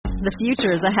The future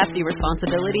is a hefty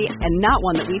responsibility and not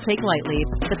one that we take lightly.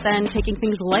 But then, taking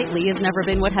things lightly has never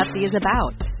been what Hefty is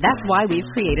about. That's why we've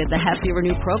created the Hefty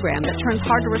Renew program that turns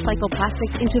hard-to-recycle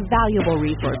plastics into valuable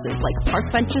resources like park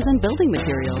benches and building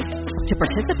materials. To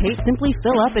participate, simply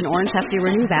fill up an orange Hefty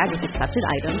Renew bag with accepted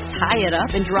items, tie it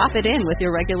up, and drop it in with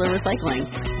your regular recycling.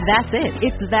 That's it.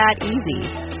 It's that easy.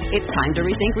 It's time to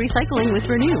rethink recycling with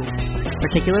Renew.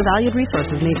 Particular valued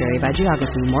resources may vary by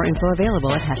geography. More info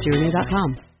available at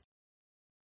heftyrenew.com.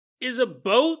 Is a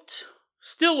boat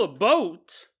still a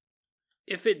boat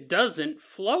if it doesn't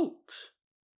float?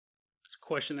 It's a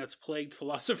question that's plagued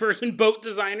philosophers and boat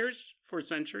designers for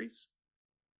centuries.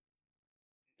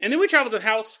 And then we traveled to the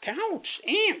house. Couch!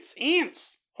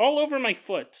 Ants! All over my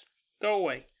foot. Go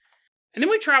away. And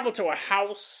then we traveled to a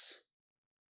house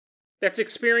that's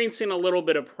experiencing a little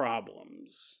bit of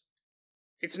problems.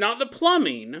 It's not the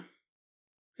plumbing.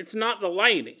 It's not the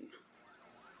lighting.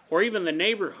 Or even the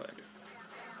neighborhood.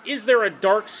 Is there a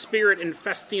dark spirit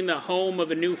infesting the home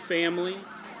of a new family?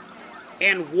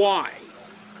 And why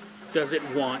does it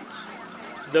want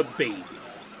the baby?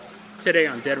 Today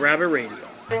on Dead Rabbit Radio.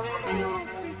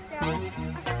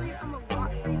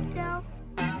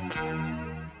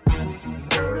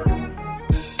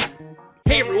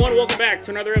 Hey everyone, welcome back to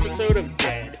another episode of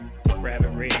Dead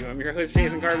Rabbit Radio. I'm your host,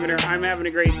 Jason Carpenter. I'm having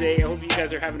a great day. I hope you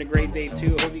guys are having a great day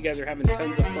too. I hope you guys are having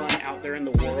tons of fun out there in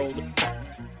the world.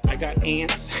 I got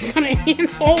ants. I got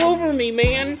ants all over me,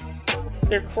 man.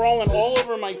 They're crawling all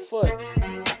over my foot.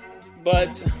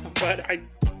 But I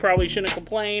probably shouldn't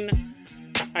complain.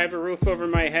 I have a roof over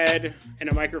my head and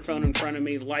a microphone in front of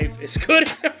me. Life is good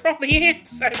except for all the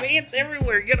ants. I have ants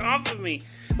everywhere. Get off of me.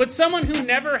 But someone who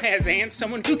never has ants,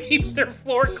 someone who keeps their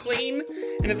floor clean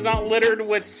and is not littered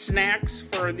with snacks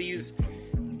for these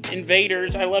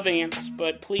invaders. I love ants,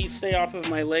 but please stay off of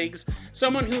my legs.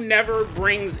 Someone who never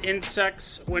brings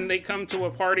insects when they come to a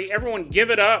party. Everyone give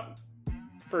it up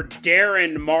for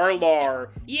Darren Marlar.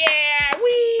 Yeah,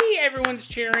 wee! Everyone's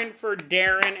cheering for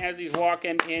Darren as he's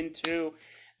walking into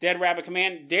Dead Rabbit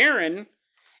Command. Darren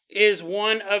is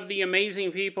one of the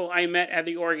amazing people I met at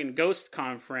the Oregon Ghost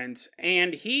Conference,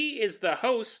 and he is the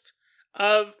host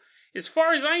of, as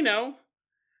far as I know,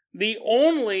 the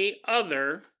only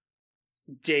other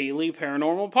daily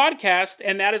paranormal podcast,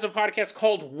 and that is a podcast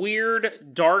called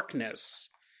Weird Darkness.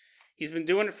 He's been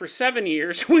doing it for 7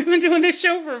 years. We've been doing this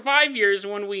show for 5 years.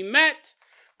 When we met,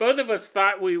 both of us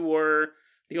thought we were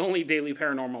the only daily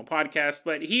paranormal podcast,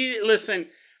 but he's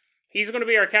going to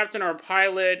be our captain, our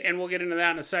pilot, and we'll get into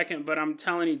that in a second, but I'm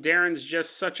telling you, Darren's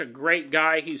just such a great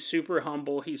guy. He's super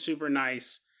humble. He's super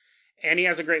nice. And he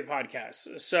has a great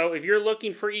podcast. So if you're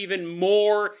looking for even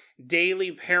more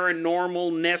daily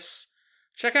paranormalness,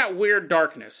 check out Weird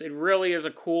Darkness. It really is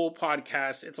a cool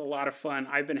podcast. It's a lot of fun.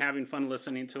 I've been having fun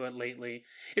listening to it lately.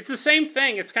 It's the same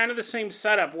thing. It's kind of the same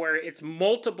setup where it's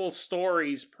multiple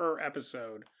stories per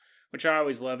episode, which I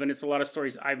always love. And it's a lot of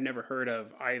stories I've never heard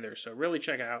of either. So really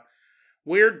check out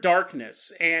Weird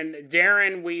Darkness. And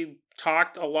Darren, we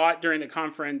talked a lot during the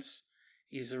conference.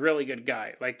 He's a really good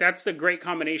guy. Like, that's the great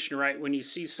combination, right? When you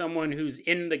see someone who's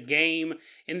in the game,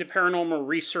 in the paranormal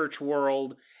research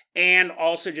world, and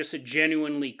also just a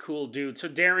genuinely cool dude. So,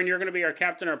 Darren, you're going to be our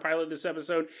captain, our pilot this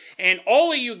episode. And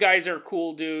all of you guys are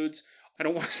cool dudes. I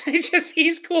don't want to say just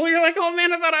he's cool. You're like, oh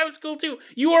man, I thought I was cool too.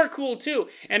 You are cool too.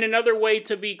 And another way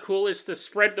to be cool is to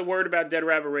spread the word about Dead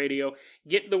Rabbit Radio.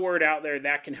 Get the word out there.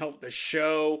 That can help the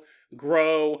show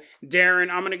grow. Darren,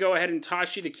 I'm going to go ahead and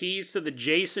toss you the keys to the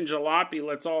Jason Jalopy.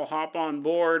 Let's all hop on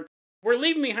board. We're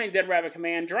leaving behind Dead Rabbit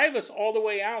Command. Drive us all the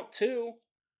way out to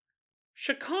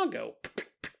Chicago.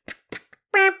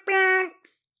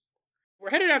 We're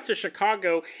headed out to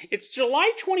Chicago. It's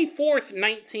July 24th,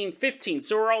 1915,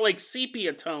 so we're all like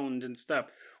sepia-toned and stuff.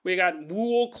 We got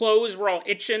wool clothes, we're all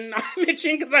itching. I'm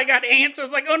itching because I got ants. I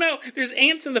was like, oh no, there's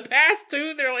ants in the past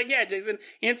too? They're like, yeah, Jason,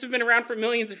 ants have been around for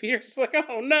millions of years. It's like,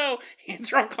 oh no,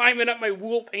 ants are all climbing up my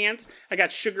wool pants. I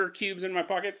got sugar cubes in my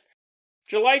pockets.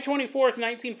 July 24th,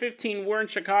 1915, we're in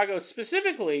Chicago.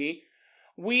 Specifically,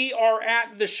 we are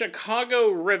at the Chicago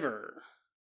River.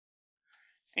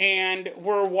 And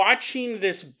we're watching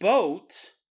this boat.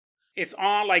 It's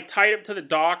on, like, tied up to the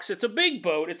docks. It's a big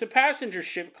boat. It's a passenger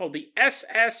ship called the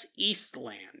SS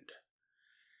Eastland.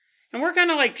 And we're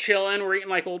kind of, like, chilling. We're eating,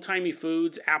 like, old-timey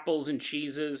foods, apples and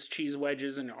cheeses, cheese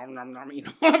wedges, and I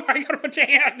got a bunch of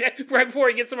ants. Right before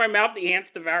it gets in my mouth, the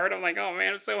ants devoured. I'm like, oh,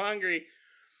 man, I'm so hungry.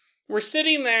 We're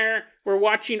sitting there. We're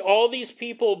watching all these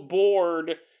people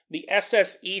board the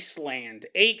SS Eastland,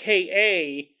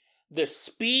 a.k.a. the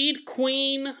Speed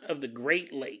Queen of the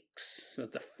Great Lakes. So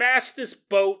it's the fastest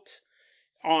boat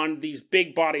on these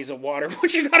big bodies of water.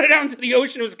 Once you got it out into the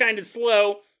ocean, it was kind of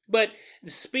slow. But the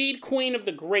Speed Queen of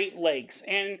the Great Lakes.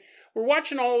 And we're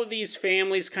watching all of these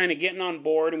families kind of getting on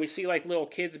board, and we see like little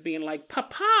kids being like,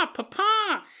 Papa,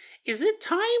 Papa, is it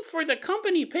time for the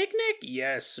company picnic?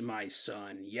 Yes, my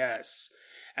son, yes.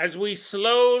 As we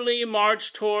slowly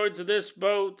march towards this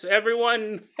boat,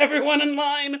 everyone in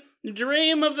line,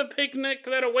 dream of the picnic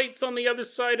that awaits on the other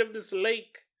side of this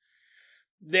lake.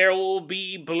 There will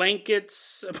be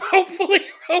blankets,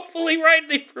 hopefully, right?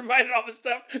 They provided all the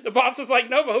stuff. The boss is like,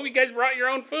 no, but hope you guys brought your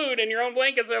own food and your own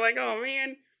blankets. They're like, oh,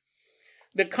 man.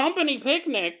 The company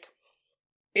picnic,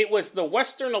 it was the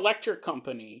Western Electric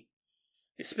Company.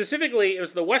 Specifically, it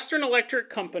was the Western Electric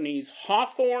Company's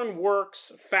Hawthorne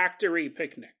Works factory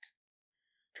picnic.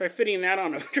 Try fitting that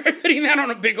on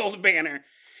a big old banner.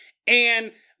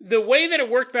 And the way that it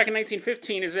worked back in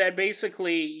 1915 is that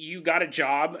basically you got a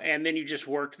job and then you just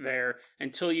worked there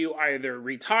until you either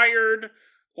retired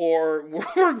or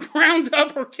were ground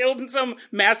up or killed in some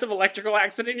massive electrical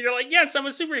accident. You're like, yes, I'm a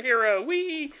superhero.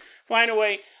 Wee! Flying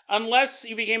away. Unless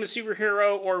you became a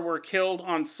superhero or were killed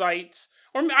on site.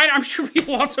 Or I'm sure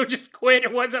people also just quit.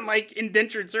 It wasn't like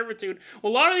indentured servitude.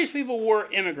 Well, a lot of these people were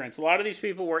immigrants.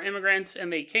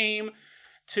 And they came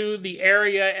to the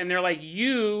area and they're like,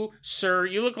 you, sir,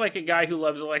 you look like a guy who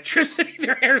loves electricity.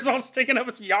 Their hair's all sticking up.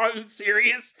 It's Yahoo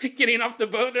Serious getting off the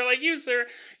boat. They're like, you, sir,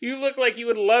 you look like you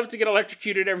would love to get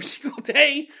electrocuted every single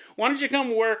day. Why don't you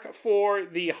come work for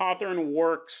the Hawthorne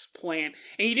Works plant?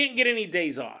 And you didn't get any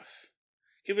days off.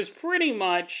 It was pretty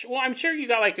much, well, I'm sure you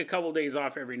got like a couple days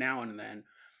off every now and then.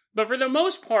 But for the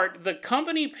most part, the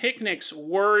company picnics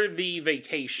were the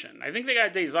vacation. I think they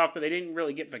got days off, but they didn't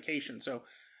really get vacation. So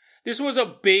this was a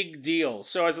big deal.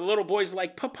 So as the little boy's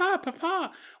like,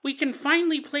 Papa, we can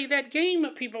finally play that game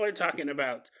that people are talking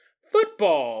about.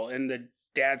 Football. And the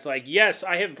dad's like, yes,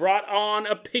 I have brought on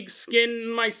a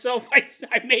pigskin myself.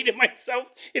 I made it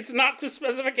myself. It's not to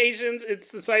specifications.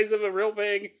 It's the size of a real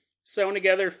pig. Sewn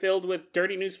together, filled with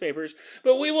dirty newspapers.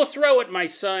 But we will throw it, my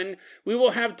son. We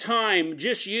will have time,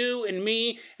 just you and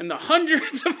me and the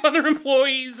hundreds of other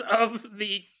employees of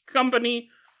the company.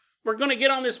 We're going to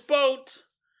get on this boat.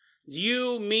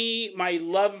 You, me,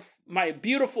 my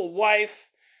beautiful wife,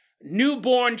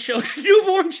 newborn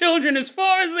children as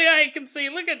far as the eye can see.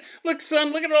 Look,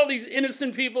 son, look at all these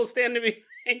innocent people standing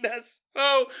behind us.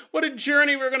 Oh, what a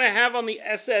journey we're going to have on the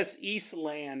SS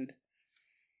Eastland.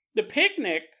 The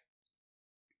picnic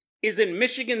is in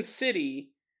Michigan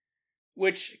City,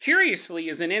 which curiously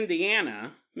is in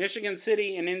Indiana. Michigan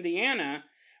City in Indiana,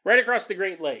 right across the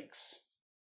Great Lakes.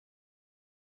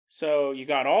 So you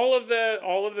got all of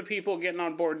the people getting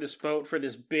on board this boat for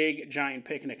this big giant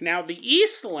picnic. Now the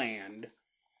Eastland.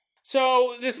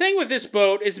 So the thing with this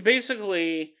boat is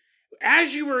basically,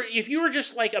 if you were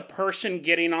just like a person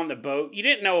getting on the boat, you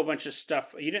didn't know a bunch of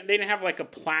stuff. They didn't have like a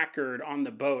placard on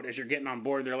the boat as you're getting on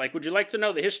board. They're like, would you like to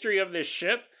know the history of this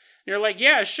ship? And you're like,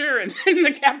 yeah, sure. And then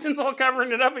the captain's all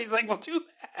covering it up. And he's like, well, too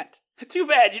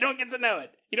bad. You don't get to know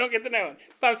it.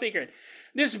 It's top secret.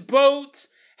 This boat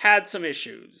had some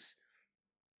issues.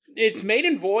 Its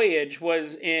maiden voyage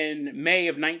was in May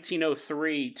of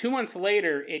 1903. 2 months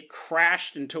later, it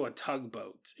crashed into a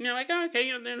tugboat. And you're like, oh,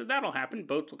 okay, that'll happen.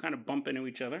 Boats will kind of bump into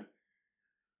each other.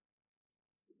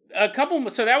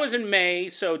 So that was in May,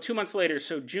 so 2 months later.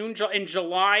 So in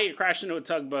July, it crashed into a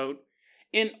tugboat.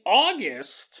 In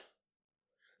August,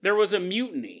 there was a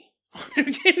mutiny.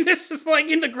 Again, this is like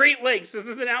in the Great Lakes. This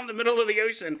isn't out in the middle of the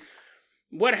ocean.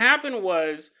 What happened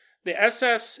was the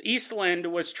SS Eastland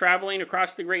was traveling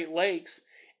across the Great Lakes,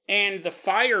 and the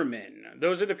firemen,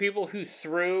 those are the people who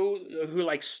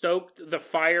stoked the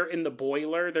fire in the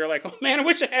boiler. They're like, oh man, I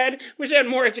wish I had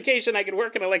more education. I could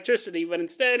work in electricity, but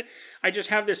instead I just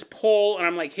have this pole and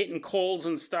I'm like hitting coals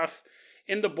and stuff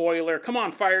in the boiler. Come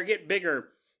on, fire, get bigger.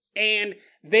 And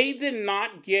they did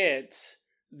not get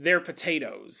their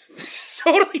potatoes. This is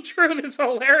totally true. This is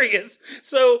hilarious.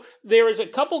 So there was a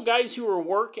couple guys who were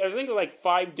working. I was thinking like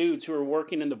 5 dudes who were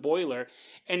working in the boiler.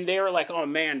 And they were like, oh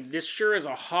man, this sure is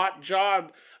a hot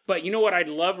job. But you know what I'd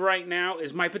love right now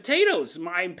is my potatoes.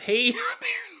 I'm paid.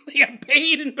 Apparently I'm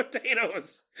paid in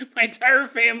potatoes. My entire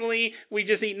family, we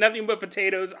just eat nothing but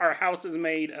potatoes. Our house is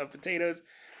made of potatoes.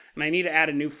 And I need to add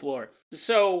a new floor.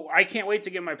 So I can't wait to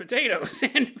get my potatoes.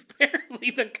 And apparently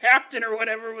the captain or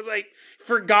whatever was like,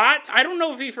 forgot. I don't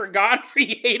know if he forgot or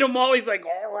he ate them all. He's like,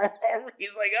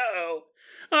 uh-oh.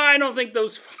 I don't think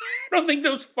those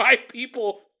 5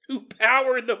 people who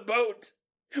powered the boat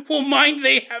will mind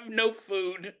they have no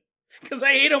food. Because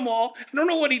I ate them all. I don't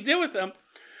know what he did with them.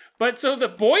 But so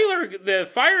the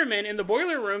firemen in the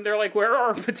boiler room, they're like, where are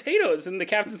our potatoes? And the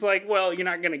captain's like, well, you're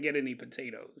not going to get any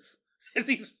potatoes. As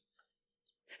he's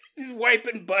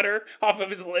wiping butter off of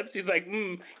his lips. He's like,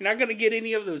 you're not going to get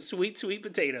any of those sweet, sweet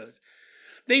potatoes.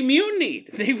 They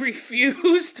mutinied. They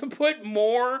refused to put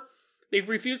more. They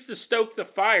refused to stoke the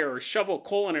fire or shovel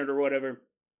coal in it or whatever.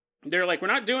 They're like, we're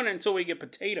not doing it until we get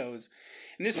potatoes.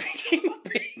 And this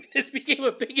became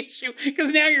a big issue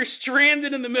because now you're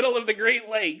stranded in the middle of the Great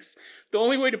Lakes. The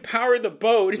only way to power the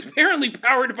boat is apparently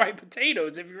powered by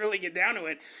potatoes if you really get down to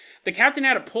it. The captain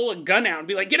had to pull a gun out and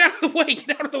be like, get out of the way,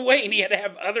 get out of the way. And he had to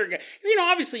have other guys. Because,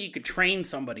 obviously you could train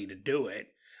somebody to do it.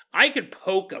 I could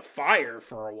poke a fire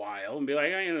for a while and be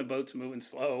like, the boat's moving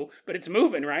slow, but it's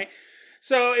moving, right?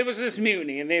 So it was this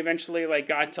mutiny, and they eventually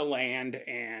got to land,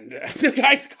 and the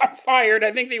guys got fired.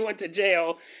 I think they went to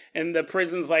jail, and the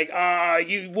prison's like,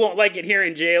 you won't like it here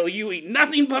in jail. You eat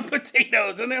nothing but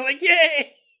potatoes. And they're like,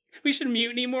 yay, we should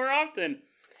mutiny more often.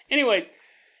 Anyways,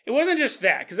 it wasn't just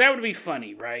that, because that would be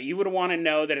funny, right? You would want to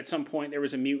know that at some point there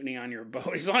was a mutiny on your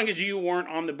boat, as long as you weren't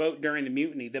on the boat during the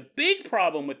mutiny. The big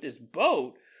problem with this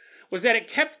boat was that it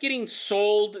kept getting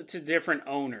sold to different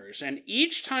owners. And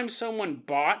each time someone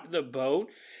bought the boat,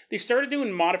 they started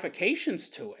doing modifications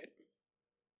to it.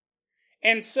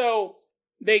 And so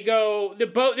the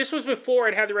boat, this was before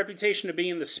it had the reputation of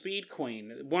being the Speed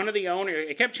Queen. One of the owners,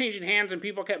 it kept changing hands and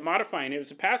people kept modifying it. It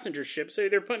was a passenger ship, so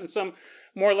they're putting some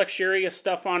more luxurious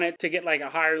stuff on it to get a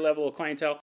higher level of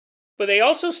clientele. But they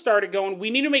also started going, we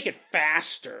need to make it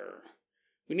faster.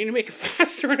 We need to make it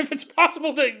faster, and if it's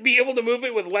possible to be able to move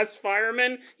it with less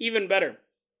firemen, even better.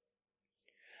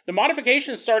 The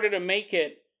modifications started to make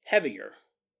it heavier.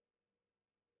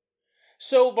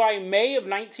 So by May of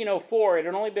 1904, it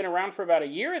had only been around for about a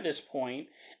year at this point,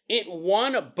 it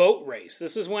won a boat race.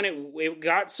 This is when it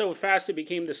got so fast it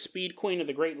became the Speed Queen of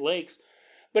the Great Lakes.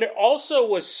 But it also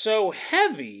was so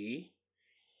heavy,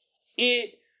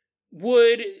 it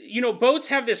would, boats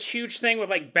have this huge thing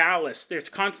with ballast. They're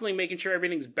constantly making sure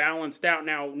everything's balanced out.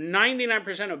 Now,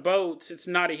 99% of boats, it's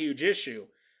not a huge issue.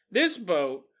 This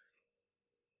boat,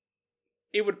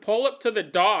 it would pull up to the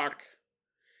dock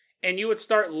and you would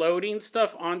start loading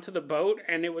stuff onto the boat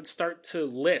and it would start to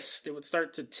list. It would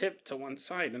start to tip to one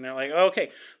side. And they're like, okay,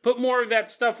 put more of that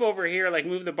stuff over here,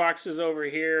 move the boxes over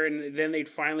here, and then they'd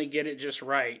finally get it just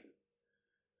right.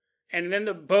 And then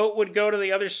the boat would go to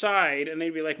the other side, and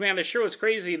they'd be like, man, this sure was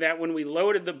crazy that when we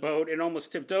loaded the boat, it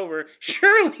almost tipped over.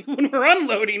 Surely when we're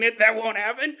unloading it, that won't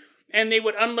happen. And they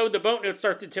would unload the boat, and it would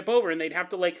start to tip over, and they'd have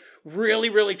to, really,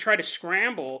 really try to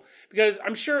scramble. Because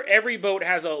I'm sure every boat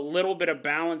has a little bit of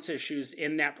balance issues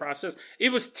in that process. It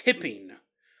was tipping.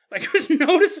 It was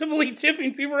noticeably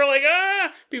tipping. People were like,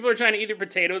 People are trying to eat their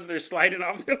potatoes. They're sliding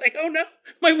off. They're like, oh, no,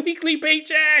 my weekly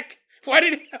paycheck. Why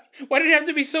did it have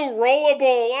to be so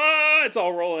rollable? It's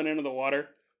all rolling into the water.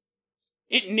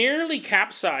 It nearly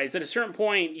capsized. At a certain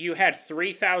point, you had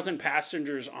 3,000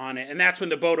 passengers on it, and that's when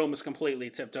the boat almost completely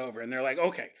tipped over. And they're like,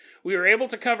 okay, we were able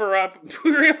to cover up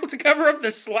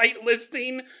the slight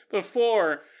listing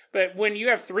before, but when you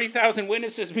have 3,000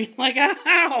 witnesses being like,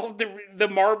 ow, the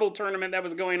marble tournament that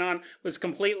was going on was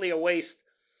completely a waste,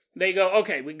 they go,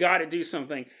 okay, we got to do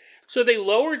something. So they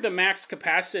lowered the max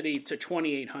capacity to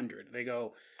 2,800. They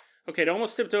go, okay, it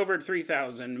almost tipped over at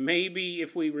 3,000. Maybe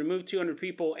if we remove 200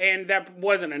 people, and that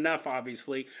wasn't enough,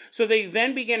 obviously. So they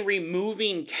then began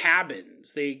removing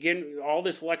cabins. All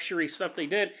this luxury stuff they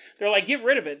did. They're like, get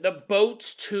rid of it. The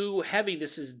boat's too heavy.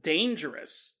 This is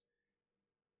dangerous.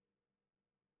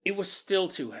 It was still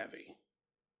too heavy.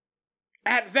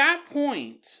 At that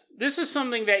point, this is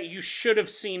something that you should have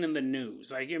seen in the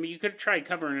news. You could have tried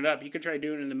covering it up. You could try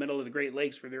doing it in the middle of the Great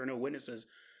Lakes where there are no witnesses.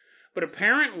 But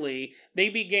apparently, they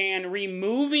began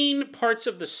removing parts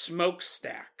of the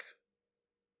smokestack.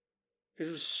 It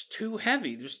was too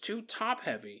heavy. It was too top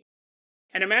heavy.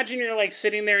 And imagine you're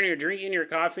sitting there and you're drinking your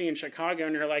coffee in Chicago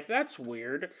and you're like, that's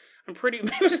weird.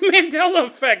 It was a Mandela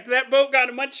effect. That boat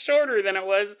got much shorter than it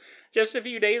was just a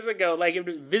few days ago.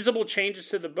 Visible changes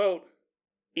to the boat.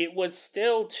 It was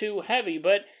still too heavy,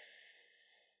 but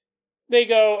they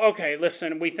go, okay,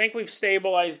 listen, we think we've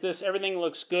stabilized this. Everything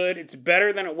looks good. It's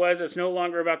better than it was. It's no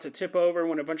longer about to tip over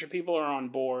when a bunch of people are on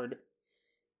board.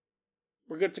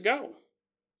 We're good to go.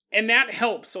 And that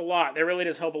helps a lot. That really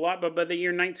does help a lot. But by the year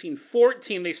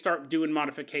 1914, they start doing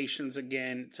modifications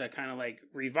again to kind of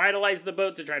revitalize the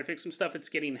boat, to try to fix some stuff. It's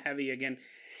getting heavy again.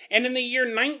 And in the year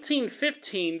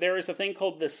 1915, there is a thing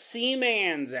called the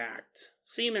Seamen's Act.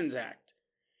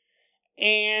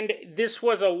 And this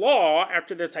was a law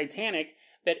after the Titanic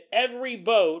that every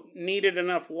boat needed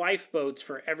enough lifeboats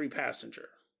for every passenger.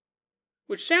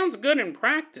 which sounds good in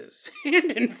practice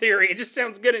and in theory. It just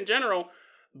sounds good in general,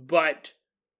 but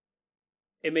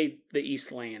it made the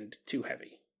East land too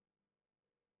heavy.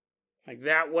 Like,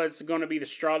 that was going to be the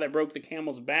straw that broke the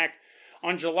camel's back.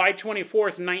 On July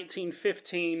 24th,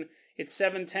 1915, it's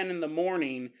 7:10 in the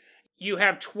morning, you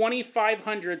have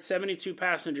 2,572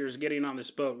 passengers getting on this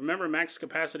boat. Remember, max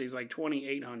capacity is like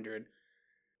 2,800.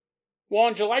 Well,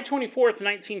 on July 24th,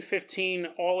 1915,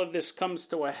 all of this comes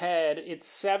to a head. It's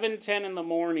 7:10 in the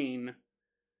morning,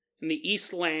 and the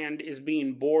East Land is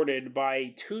being boarded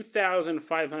by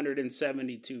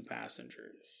 2,572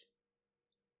 passengers.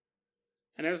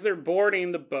 And as they're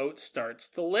boarding, the boat starts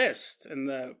to list. And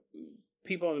the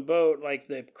people on the boat, like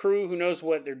the crew who knows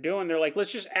what they're doing, they're like,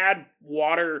 let's just add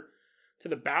water to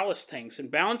the ballast tanks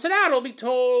and balance it out. It'll be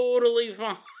totally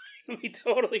fine. It'll be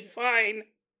totally fine.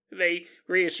 They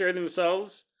reassure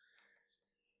themselves.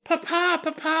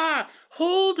 Papa,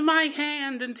 hold my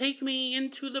hand and take me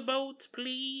into the boat,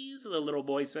 please. The little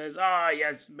boy says,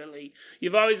 yes, Billy.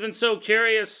 You've always been so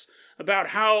curious about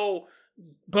how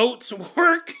boats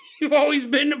work. You've always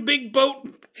been a big boat.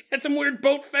 Had some weird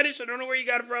boat fetish. I don't know where you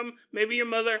got it from. Maybe your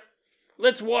mother.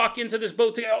 Let's walk into this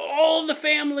boat together. All the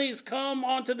families come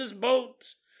onto this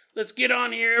boat. Let's get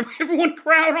on here. Everyone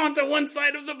crowd onto one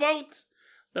side of the boat,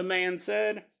 the man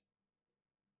said.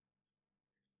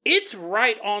 It's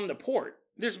right on the port.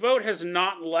 This boat has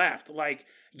not left. Like,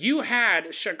 you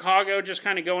had Chicago just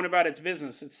kind of going about its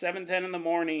business. It's 7:10 in the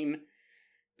morning.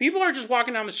 People are just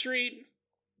walking down the street.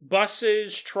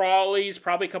 Buses, trolleys,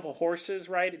 probably a couple horses,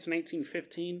 right? It's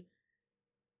 1915.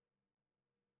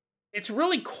 It's a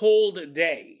really cold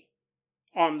day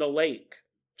on the lake.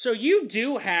 So you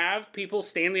do have people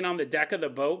standing on the deck of the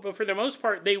boat, but for the most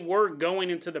part, they were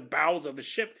going into the bowels of the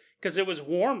ship because it was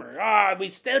warmer. We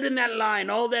stood in that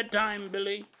line all that time,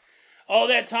 Billy. All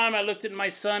that time I looked at my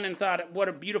son and thought, what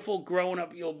a beautiful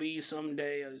grown-up you'll be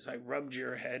someday. As I rubbed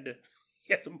your head.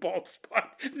 He has a bald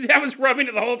spot. Dad was rubbing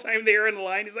it the whole time they were in the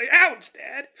line. He's like, ouch,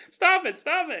 Dad. Stop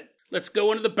it. Let's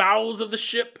go into the bowels of the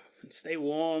ship and stay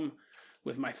warm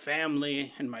with my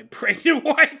family and my pregnant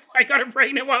wife. I got her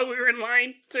pregnant while we were in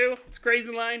line, too. It's a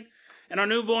crazy line. And our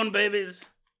newborn babies.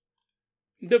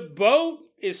 The boat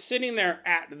is sitting there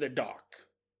at the dock.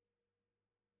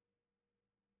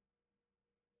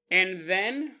 And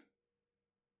then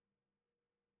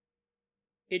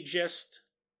it just...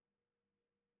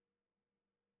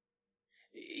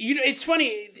 it's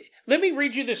funny. Let me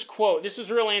read you this quote. This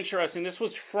was really interesting. This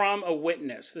was from a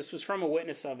witness.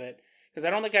 Of it. Because I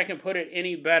don't think I can put it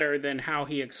any better than how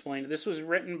he explained it. This was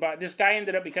written by... This guy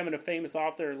ended up becoming a famous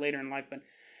author later in life, but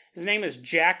his name is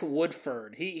Jack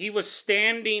Woodford. He was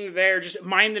standing there just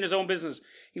minding his own business.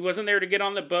 He wasn't there to get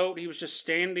on the boat. He was just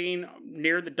standing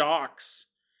near the docks.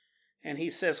 And he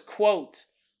says, quote,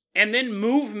 "And then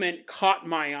movement caught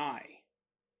my eye.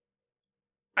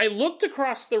 I looked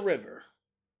across the river.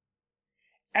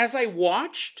 As I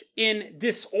watched in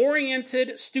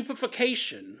disoriented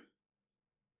stupefaction,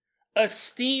 a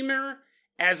steamer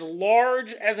as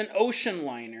large as an ocean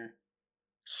liner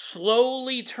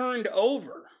slowly turned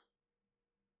over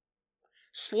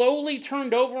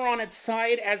on its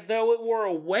side as though it were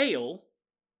a whale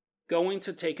going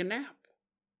to take a nap.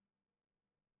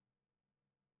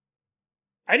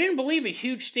 I didn't believe a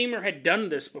huge steamer had done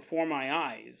this before my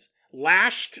eyes,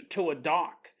 lashed to a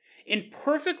dock, in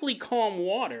perfectly calm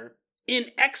water,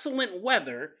 in excellent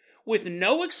weather, with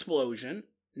no explosion,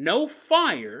 no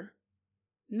fire,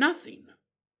 nothing.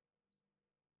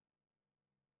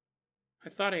 I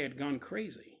thought I had gone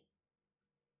crazy."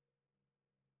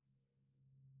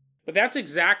 But that's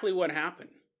exactly what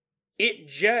happened.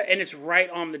 And it's right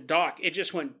on the dock. It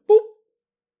just went boop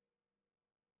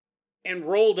and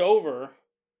rolled over.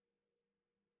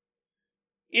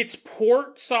 Its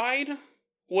port side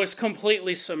was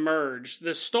completely submerged.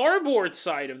 The starboard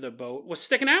side of the boat was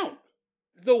sticking out.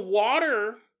 The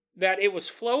water that it was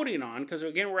floating on, because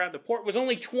again, we're at the port, was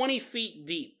only 20 feet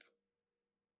deep.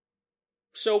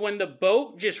 So when the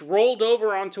boat just rolled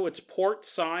over onto its port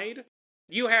side,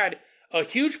 you had a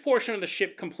huge portion of the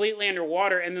ship completely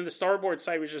underwater, and then the starboard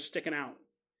side was just sticking out.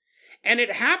 And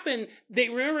it happened,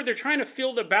 they're trying to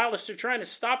fill the ballast, they're trying to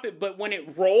stop it, but when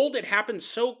it rolled, it happened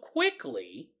so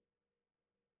quickly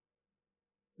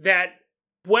that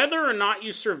whether or not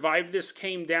you survived this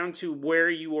came down to where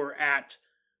you were at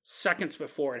seconds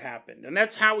before it happened. And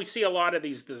that's how we see a lot of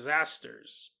these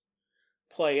disasters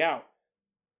play out.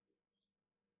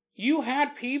 You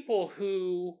had people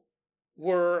who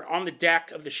were on the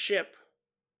deck of the ship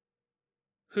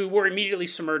who were immediately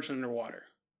submerged underwater.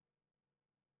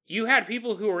 You had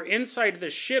people who were inside the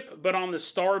ship, but on the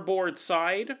starboard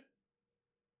side,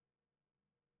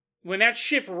 When that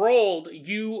ship rolled,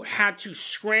 you had to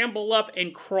scramble up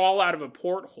and crawl out of a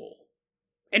porthole.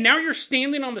 And now you're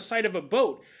standing on the side of a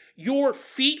boat. You're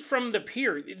feet from the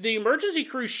pier. The emergency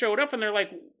crew showed up and they're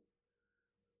like,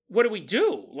 what do we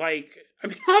do? Like, I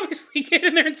mean, obviously get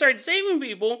in there and start saving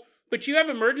people, but you have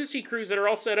emergency crews that are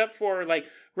all set up for, like,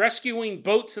 rescuing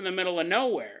boats in the middle of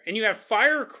nowhere. And you have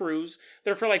fire crews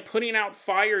that are for, like, putting out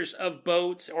fires of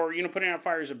boats or, putting out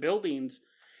fires of buildings.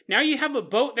 Now you have a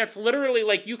boat that's literally,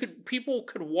 like, people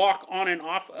could walk on and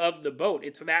off of the boat.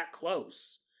 It's that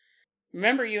close.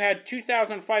 Remember, you had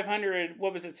 2,500,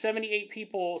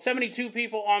 72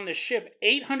 people on the ship.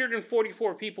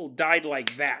 844 people died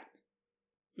like that.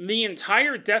 The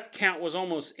entire death count was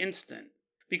almost instant.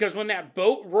 Because when that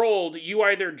boat rolled, you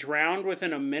either drowned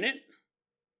within a minute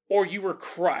or you were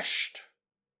crushed.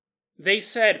 They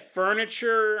said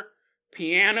furniture,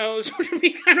 pianos, which would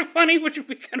be kind of funny way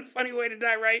to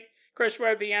die, right? Crushed by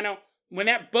a piano. When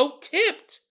that boat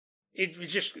tipped,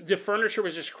 the furniture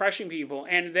was just crushing people.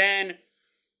 And then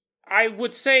I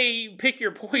would say pick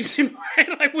your poison,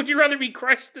 right? Like, would you rather be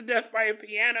crushed to death by a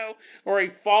piano or a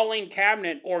falling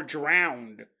cabinet or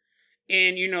drowned?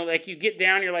 And, like, you get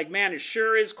down, you're like, man, it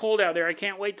sure is cold out there. I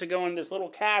can't wait to go in this little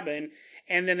cabin.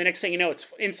 And then the next thing you know, it's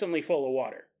instantly full of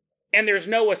water. And there's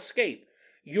no escape.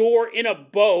 You're in a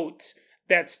boat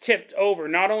that's tipped over.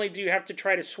 Not only do you have to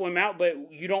try to swim out, but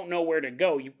you don't know where to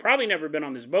go. You've probably never been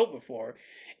on this boat before.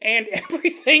 And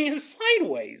everything is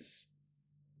sideways.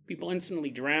 People instantly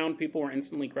drowned. People were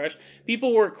instantly crushed.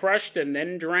 People were crushed and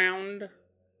then drowned.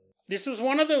 This was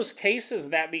one of those cases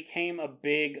that became a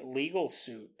big legal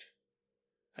suit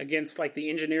against, like, the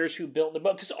engineers who built the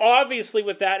boat. Because obviously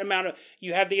with that amount of,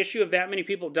 you had the issue of that many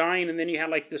people dying, and then you had,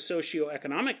 like, the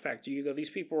socioeconomic factor. You go, these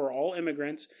people were all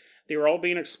immigrants. They were all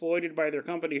being exploited by their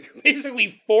company. They're basically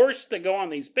forced to go on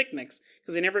these picnics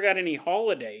because they never got any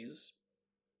holidays.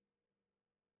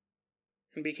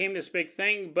 And became this big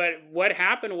thing. But what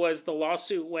happened was the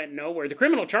lawsuit went nowhere. The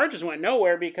criminal charges went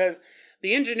nowhere because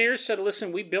the engineers said,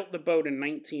 listen, we built the boat in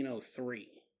 1903.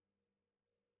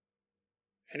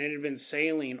 And it had been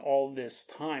sailing all this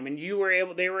time. And they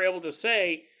were able to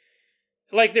say,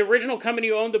 like, the original company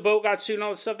who owned the boat got sued and all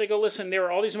this stuff. They go, listen, there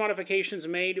were all these modifications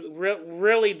made.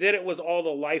 Really did it was all the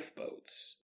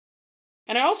lifeboats.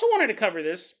 And I also wanted to cover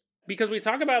this because we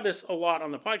talk about this a lot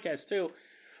on the podcast too,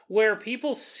 where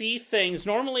people see things.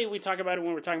 Normally we talk about it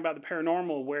when we're talking about the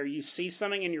paranormal, where you see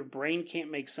something and your brain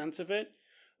can't make sense of it.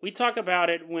 We talk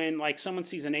about it when, like, someone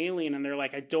sees an alien and they're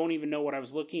like, I don't even know what I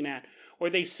was looking at. Or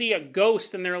they see a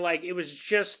ghost and they're like, it was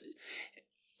just,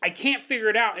 I can't figure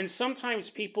it out. And sometimes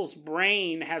people's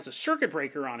brain has a circuit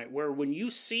breaker on it, where when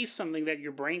you see something that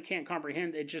your brain can't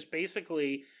comprehend, it just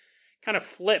basically kind of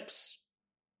flips.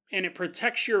 And it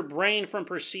protects your brain from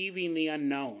perceiving the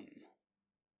unknown.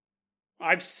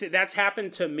 That's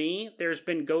happened to me. There's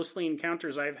been ghostly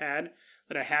encounters I've had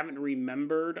that I haven't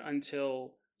remembered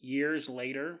until years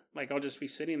later. Like, I'll just be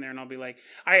sitting there and I'll be like,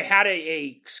 I had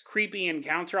a creepy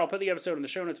encounter. I'll put the episode in the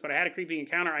show notes, but I had a creepy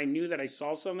encounter. I knew that I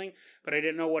saw something, but I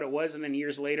didn't know what it was. And then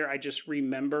years later, I just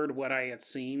remembered what I had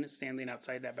seen standing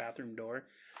outside that bathroom door.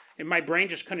 And my brain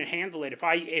just couldn't handle it.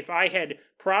 If I had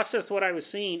processed what I was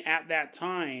seeing at that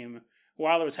time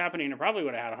while it was happening, I probably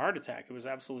would have had a heart attack. It was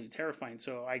absolutely terrifying.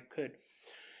 So I could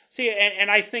see, and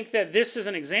I think that this is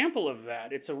an example of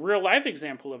that. It's a real life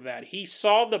example of that. He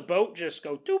saw the boat just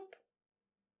go doop.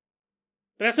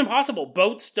 But that's impossible.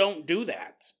 Boats don't do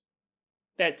that.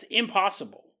 That's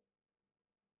impossible.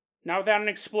 Not without an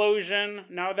explosion,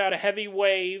 not without a heavy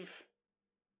wave.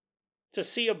 To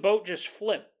see a boat just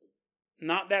flip.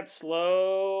 Not that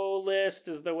slow list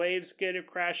as the waves get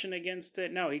crashing against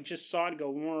it. No, he just saw it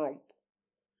go whirl.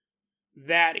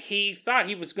 That he thought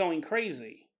he was going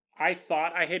crazy. I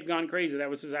thought I had gone crazy.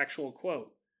 That was his actual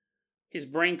quote. His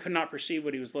brain could not perceive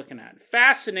what he was looking at.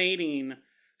 Fascinating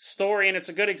story, and it's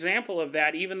a good example of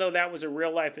that. Even though that was a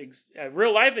real life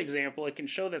example, it can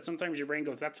show that sometimes your brain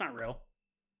goes, that's not real.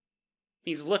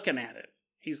 He's looking at it.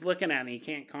 He's looking at it and he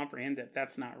can't comprehend it.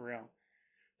 That's not real.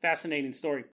 Fascinating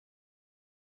story.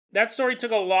 That story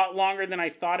took a lot longer than I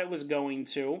thought it was going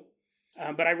to.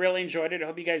 But I really enjoyed it. I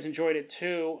hope you guys enjoyed it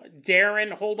too.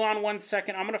 Darren, hold on one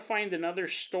second. I'm going to find another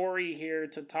story here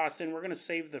to toss in. We're going to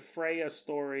save the Freya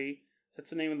story.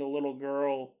 That's the name of the little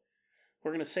girl.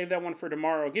 We're going to save that one for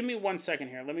tomorrow. Give me 1 second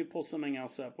here. Let me pull something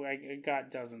else up. I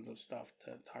got dozens of stuff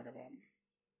to talk about.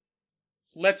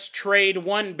 Let's trade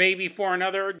one baby for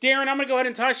another. Darren, I'm going to go ahead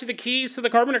and toss you the keys to the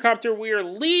Carpenter Copter. We are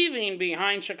leaving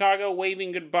behind Chicago,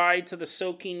 waving goodbye to the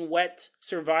soaking wet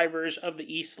survivors of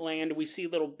the Eastland. We see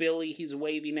little Billy. He's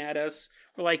waving at us.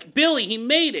 We're like, Billy, he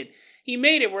made it. He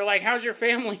made it. We're like, how's your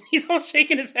family? He's all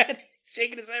shaking his head.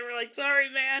 shaking his head. We're like, sorry,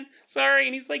 man. Sorry.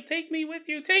 And he's like, take me with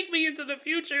you. Take me into the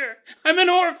future. I'm an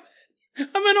orphan. I'm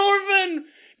an orphan.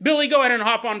 Billy, go ahead and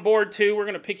hop on board, too. We're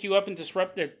going to pick you up and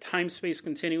disrupt the time-space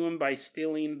continuum by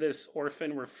stealing this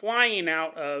orphan. We're flying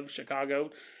out of Chicago.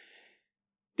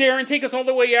 Darren, take us all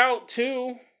the way out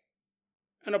to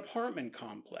an apartment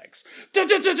complex.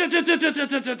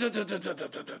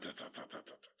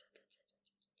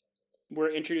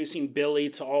 We're introducing Billy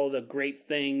to all the great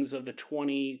things of the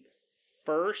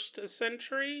 21st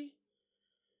century.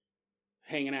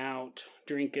 Hanging out,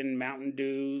 drinking Mountain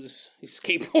Dews. He's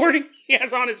skateboarding. He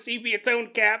has on a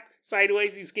sepia-toned cap.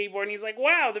 Sideways, he's skateboarding. He's like,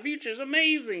 wow, the future's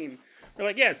amazing. We're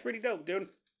like, yeah, it's pretty dope, dude.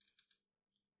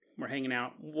 We're hanging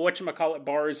out. Whatchamacallit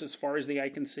bars as far as the eye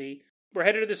can see. We're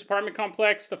headed to this apartment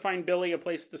complex to find Billy a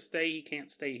place to stay. He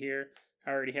can't stay here.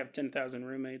 I already have 10,000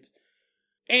 roommates.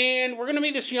 And we're going to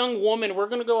meet this young woman. We're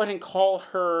going to go ahead and call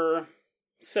her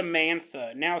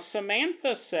Samantha. Now,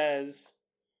 Samantha says,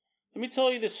 let me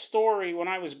tell you this story. When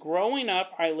I was growing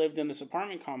up, I lived in this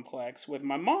apartment complex with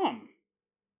my mom.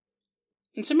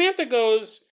 And Samantha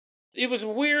goes, it was a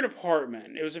weird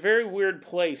apartment. It was a very weird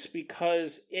place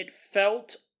because it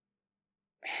felt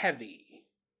heavy.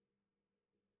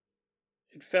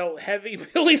 It felt heavy.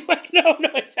 Billy's like, no,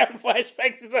 he's having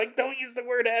flashbacks. He's like, don't use the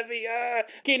word heavy.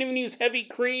 Can't even use heavy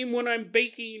cream when I'm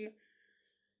baking.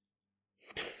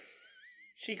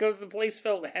 She goes, the place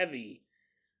felt heavy.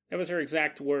 That was her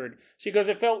exact word. She goes,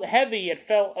 it felt heavy. It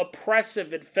felt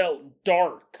oppressive. It felt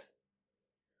dark.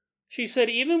 She said,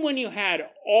 even when you had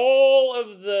all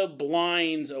of the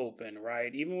blinds open,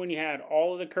 right? Even when you had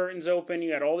all of the curtains open,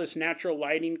 you had all this natural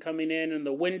lighting coming in and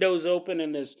the windows open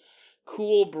and this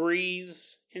cool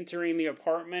breeze entering the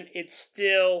apartment, it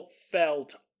still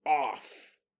felt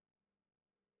off.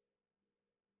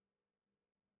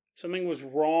 Something was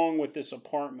wrong with this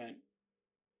apartment.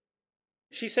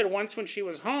 She said once when she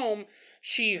was home,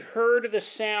 she heard the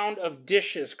sound of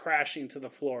dishes crashing to the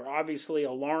floor. Obviously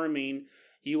alarming,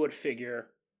 you would figure.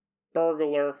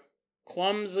 Burglar.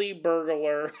 Clumsy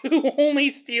burglar who only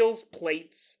steals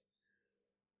plates.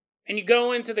 And you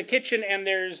go into the kitchen and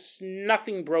there's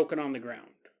nothing broken on the ground.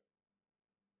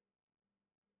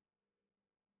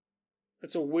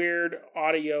 It's a weird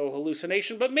audio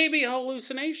hallucination, but maybe a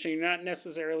hallucination. You're not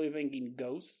necessarily thinking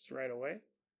ghosts right away.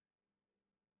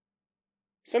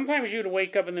 Sometimes you'd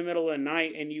wake up in the middle of the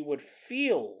night and you would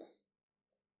feel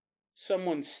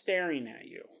someone staring at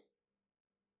you.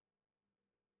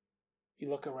 You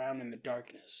look around in the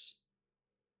darkness.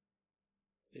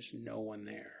 There's no one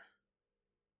there.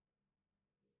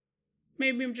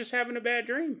 Maybe I'm just having a bad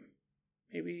dream.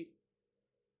 Maybe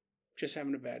just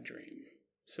having a bad dream,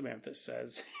 Samantha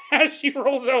says. As she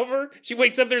rolls over, she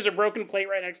wakes up, there's a broken plate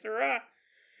right next to her.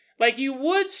 Like, you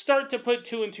would start to put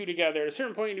two and two together. At a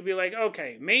certain point, you'd be like,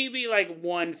 okay, maybe like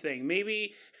one thing.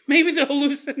 Maybe the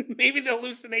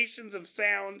hallucinations of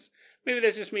sounds. Maybe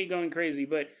that's just me going crazy.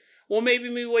 But, well, maybe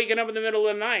me waking up in the middle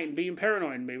of the night and being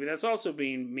paranoid. Maybe that's also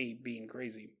me being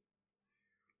crazy.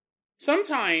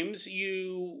 Sometimes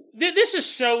this is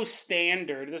so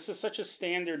standard. This is such a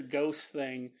standard ghost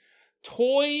thing.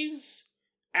 Toys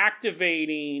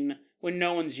activating when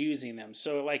no one's using them.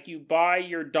 So, like, you buy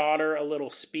your daughter a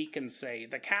little speak and say.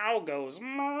 The cow goes,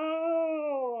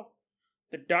 moo.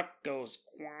 The duck goes,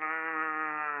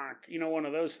 quack. You know, one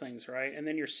of those things, right? And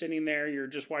then you're sitting there, you're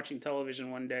just watching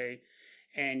television one day,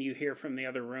 and you hear from the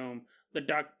other room, the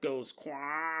duck goes,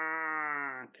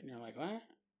 quack. And you're like, what?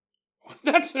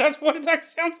 That's what a duck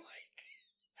sounds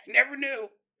like. I never knew.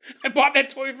 I bought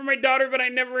that toy for my daughter, but I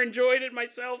never enjoyed it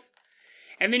myself.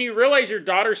 And then you realize your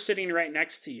daughter's sitting right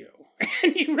next to you.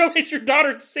 And you realize your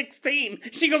daughter's 16.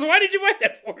 She goes, why did you buy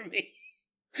that for me?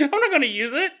 I'm not going to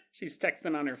use it. She's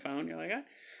texting on her phone. You're like,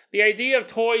 The idea of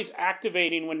toys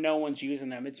activating when no one's using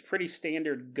them. It's pretty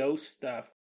standard ghost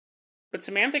stuff. But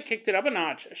Samantha kicked it up a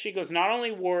notch. She goes, not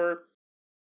only were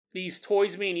these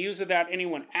toys being used without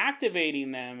anyone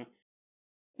activating them,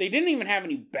 they didn't even have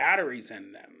any batteries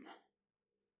in them.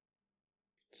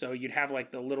 So you'd have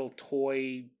like the little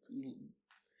toy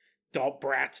doll,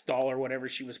 Bratz doll or whatever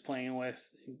she was playing with.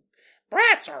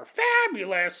 Bratz are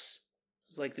fabulous.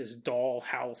 It's like this doll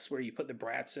house where you put the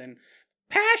Bratz in.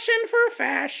 Passion for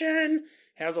fashion.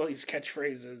 It has all these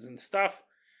catchphrases and stuff.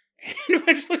 And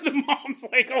eventually the mom's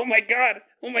like, oh my god,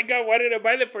 why did I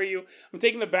buy that for you? I'm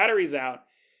taking the batteries out.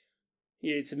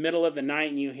 It's the middle of the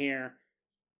night and you hear,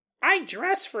 I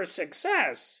dress for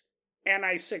success, and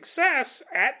I success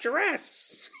at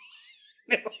dress.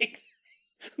 They're like,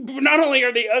 not only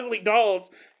are they ugly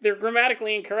dolls, they're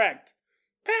grammatically incorrect.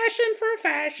 Passion for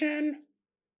fashion.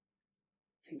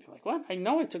 And you're like, what? I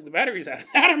know I took the batteries out of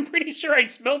that. I'm pretty sure I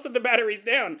smelted the batteries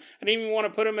down. I didn't even want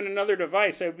to put them in another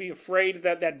device. I would be afraid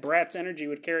that that brat's energy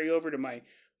would carry over to my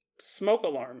smoke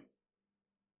alarm.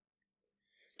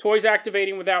 Toys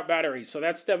activating without batteries, so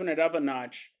that's stepping it up a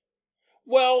notch.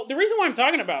 Well, the reason why I'm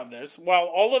talking about this, while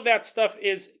all of that stuff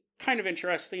is kind of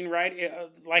interesting, right?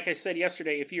 Like I said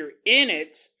yesterday, if you're in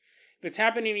it, if it's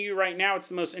happening to you right now, it's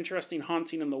the most interesting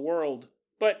haunting in the world.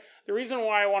 But the reason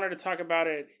why I wanted to talk about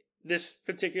it, this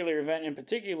particular event in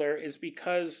particular, is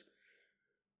because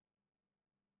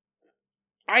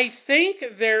I think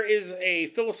there is a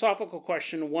philosophical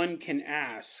question one can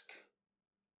ask.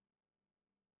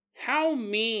 How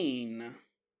mean?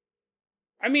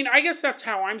 I mean, I guess that's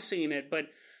how I'm seeing it, but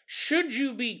should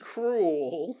you be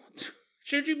cruel?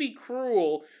 Should you be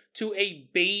cruel to a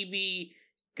baby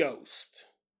ghost?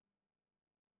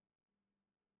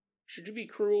 Should you be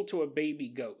cruel to a baby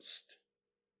ghost?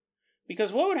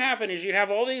 Because what would happen is you'd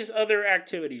have all these other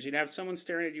activities. You'd have someone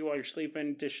staring at you while you're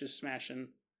sleeping, dishes smashing,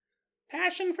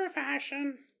 passion for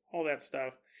fashion, all that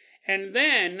stuff. And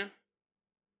then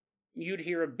you'd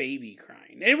hear a baby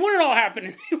crying. It wouldn't all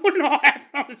happen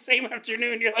on the same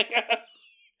afternoon. You're like,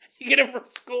 you get up from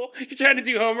school, you're trying to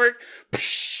do homework.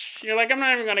 You're like, I'm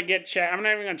not even going to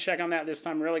check on that this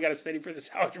time. I really got to study for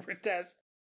this algebra test.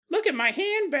 Look at my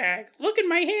handbag.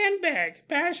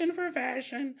 Passion for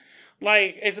fashion.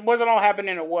 Like, it wasn't all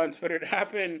happening at once, but it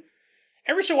happened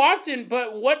every so often.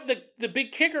 But what the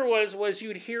big kicker was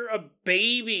you'd hear a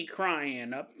baby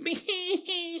crying. A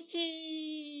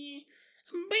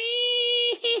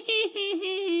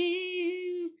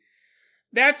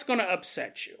that's going to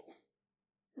upset you,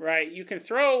 right? You can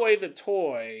throw away the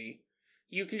toy.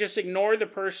 You can just ignore the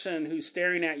person who's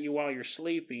staring at you while you're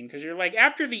sleeping. Because you're like,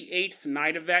 after the 8th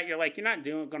night of that, you're like, you're not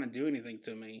going to do anything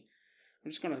to me.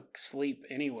 I'm just going to sleep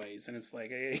anyways. And it's like,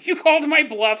 hey, you called my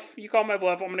bluff. I'm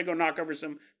going to go knock over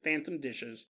some phantom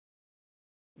dishes.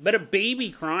 But a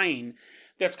baby crying,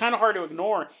 that's kind of hard to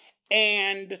ignore.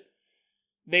 And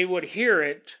they would hear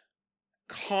it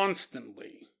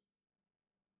constantly.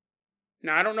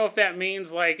 Now, I don't know if that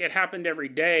means, like, it happened every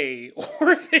day,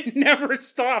 or if it never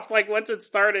stopped. Like, once it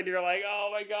started, you're like, oh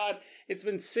my God, it's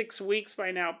been 6 weeks by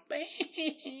now.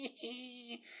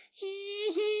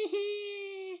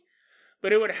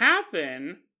 But it would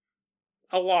happen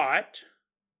a lot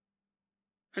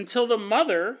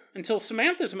until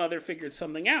Samantha's mother figured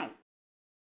something out.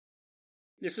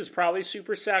 This is probably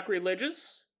super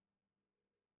sacrilegious.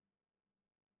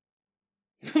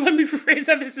 Let me rephrase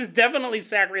that. This is definitely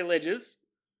sacrilegious.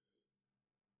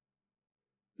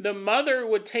 The mother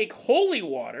would take holy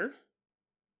water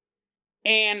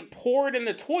and pour it in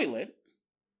the toilet,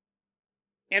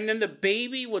 and then the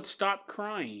baby would stop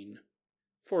crying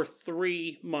for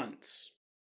 3 months.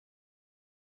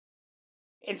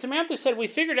 And Samantha said, we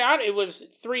figured out it was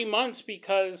 3 months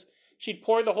because she'd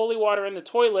pour the holy water in the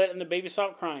toilet and the baby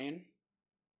stopped crying.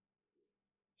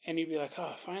 And you'd be like,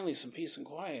 oh, finally some peace and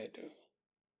quiet.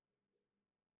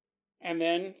 And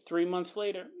then 3 months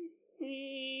later, and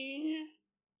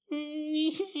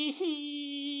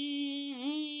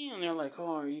they're like,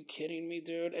 oh, are you kidding me,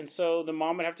 dude? And so the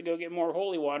mom would have to go get more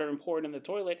holy water and pour it in the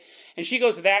toilet. And she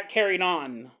goes, that carried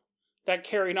on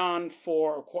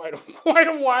for quite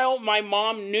a while. My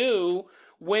mom knew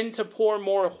when to pour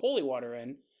more holy water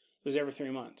in. It was every 3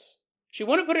 months. She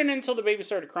wouldn't put it in until the baby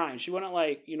started crying. She wouldn't,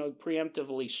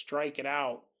 preemptively strike it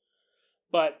out.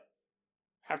 But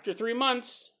after 3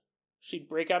 months, she'd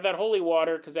break out that holy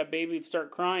water because that baby would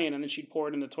start crying, and then she'd pour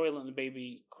it in the toilet and the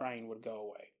baby crying would go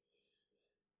away.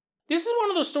 This is one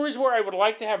of those stories where I would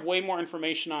like to have way more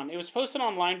information on. It was posted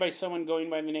online by someone going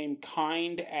by the name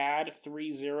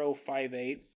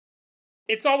KindAd3058.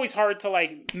 It's always hard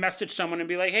to message someone and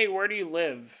be like, hey, where do you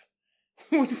live?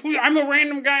 I'm a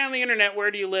random guy on the internet. Where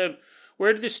do you live?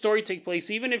 Where did this story take place?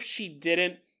 Even if she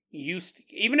doesn't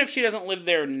live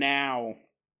there now.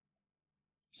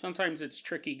 Sometimes it's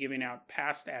tricky giving out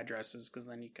past addresses because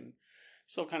then you can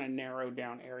still kind of narrow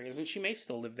down areas. And she may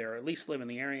still live there, or at least live in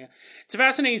the area. It's a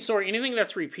fascinating story. Anything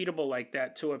that's repeatable like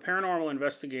that to a paranormal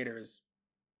investigator is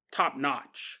top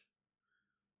notch.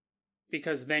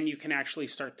 Because then you can actually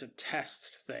start to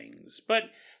test things. But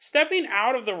stepping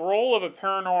out of the role of a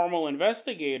paranormal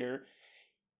investigator,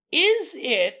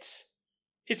 it's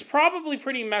probably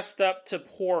pretty messed up to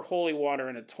pour holy water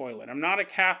in a toilet. I'm not a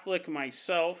Catholic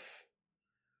myself.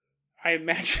 I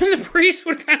imagine the priest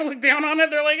would kind of look down on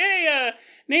it. They're like, hey,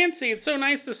 Nancy, it's so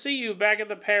nice to see you back at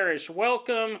the parish.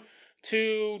 Welcome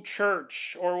to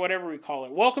church, or whatever we call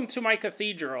it. Welcome to my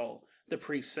cathedral, the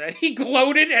priest said. He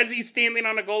gloated as he's standing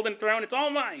on a golden throne. It's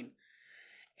all mine.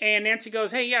 And Nancy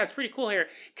goes, hey, yeah, it's pretty cool here.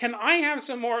 Can I have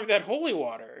some more of that holy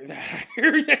water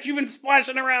that you've been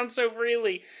splashing around so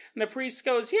freely? And the priest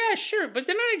goes, yeah, sure. But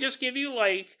didn't I just give you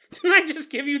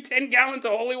 10 gallons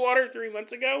of holy water 3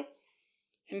 months ago?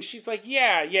 And she's like,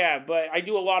 yeah, but I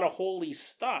do a lot of holy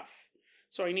stuff.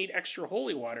 So I need extra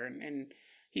holy water. And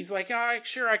he's like,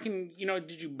 sure, I can,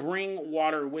 did you bring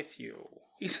water with you?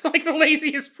 He's like the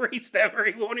laziest priest ever.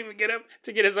 He won't even get up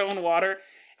to get his own water.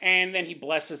 And then he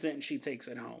blesses it and she takes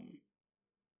it home.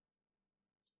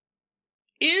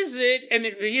 Is it, and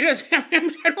he doesn't,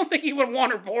 I don't think he would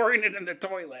want her pouring it in the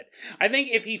toilet. I think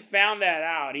if he found that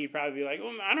out, he'd probably be like,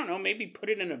 well, I don't know, maybe put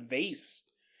it in a vase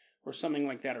or something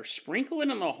like that, or sprinkle it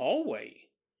in the hallway.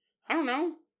 I don't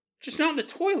know. Just not the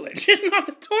toilet. Just not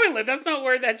the toilet. That's not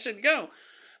where that should go.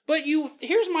 But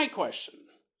here's my question.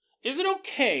 Is it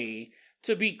okay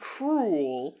to be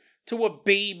cruel to a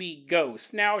baby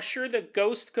ghost? Now, sure, the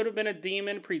ghost could have been a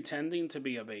demon pretending to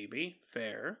be a baby.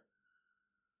 Fair.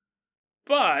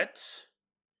 But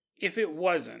if it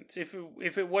wasn't, if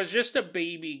it was just a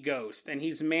baby ghost and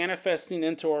he's manifesting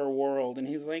into our world and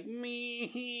he's like,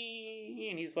 me,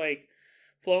 and he's like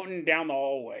floating down the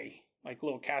hallway like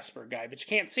little Casper guy, but you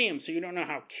can't see him, so you don't know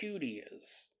how cute he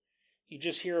is. You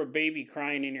just hear a baby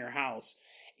crying in your house.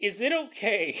 Is it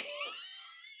okay?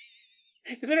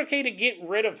 Is it okay to get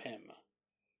rid of him?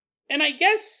 And I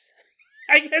guess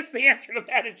the answer to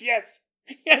that is yes.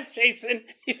 Yes, Jason,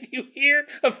 if you hear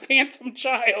a phantom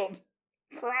child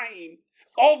crying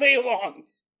all day long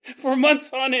for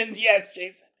months on end, yes,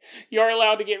 Jason, you're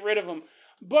allowed to get rid of him.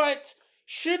 But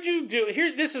should you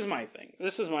this is my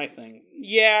thing.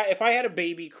 Yeah, if I had a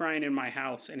baby crying in my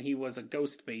house and he was a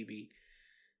ghost baby,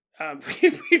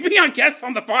 he'd be on guests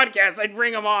on the podcast. I'd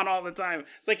bring him on all the time.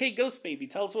 It's like, hey, ghost baby,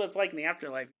 tell us what it's like in the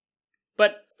afterlife.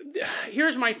 But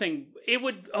here's my thing.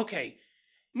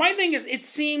 My thing is, it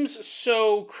seems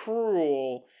so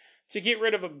cruel to get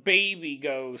rid of a baby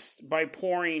ghost by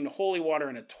pouring holy water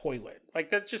in a toilet.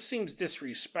 Like, that just seems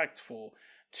disrespectful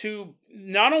to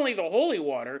not only the holy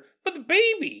water, but the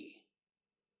baby.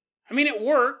 I mean, it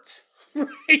worked, right?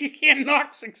 You can't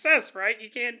knock success, right? You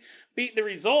can't beat the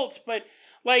results, but,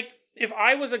 like, if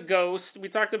I was a ghost, we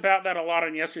talked about that a lot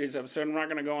on yesterday's episode, I'm not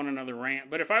going to go on another rant,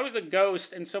 but if I was a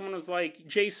ghost and someone was like,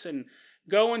 Jason,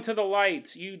 go into the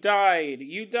light, you died,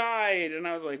 and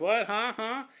I was like, what,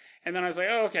 huh? And then I was like,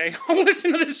 oh, okay, I'll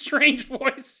listen to this strange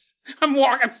voice. I'm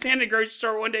standing in a grocery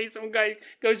store one day, some guy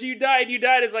goes, you died,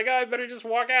 it's like, oh, I better just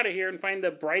walk out of here and find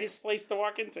the brightest place to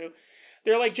walk into.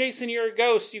 They're like, Jason, you're a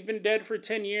ghost, you've been dead for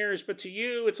 10 years, but to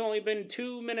you, it's only been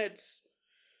 2 minutes.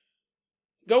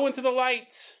 Go into the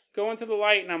light,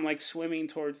 and I'm like swimming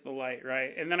towards the light,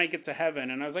 right? And then I get to heaven,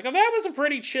 and I was like, oh, that was a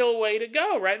pretty chill way to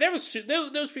go, right?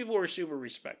 Those people were super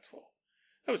respectful.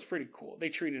 That was pretty cool. They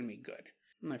treated me good.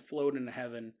 And I float into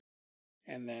heaven,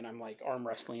 and then I'm like arm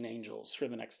wrestling angels for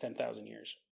the next 10,000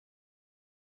 years.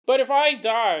 But if I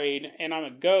died, and I'm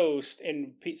a ghost,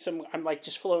 and I'm like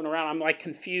just floating around, I'm like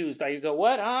confused. I go,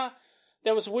 what, huh?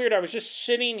 That was weird. I was just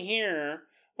sitting here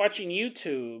watching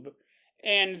YouTube,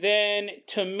 and then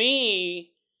to me,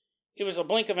 it was a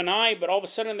blink of an eye, but all of a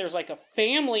sudden there's like a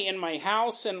family in my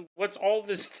house, and what's all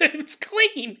this? It's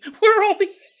clean. Where are all the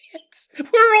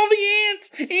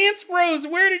ants? Ants bros,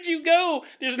 where did you go?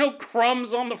 There's no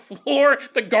crumbs on the floor.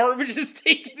 The garbage is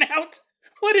taken out.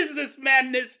 What is this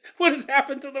madness? What has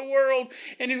happened to the world?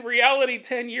 And in reality,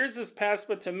 10 years has passed,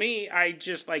 but to me, I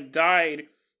just like died.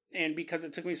 And because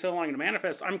it took me so long to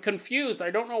manifest, I'm confused.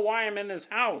 I don't know why I'm in this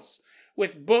house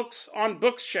with books on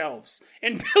bookshelves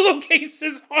and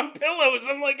pillowcases on pillows.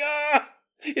 I'm like,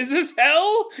 is this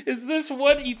hell? Is this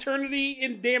what eternity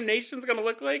in damnation is going to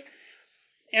look like?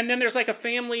 And then there's like a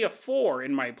family of 4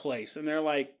 in my place, and they're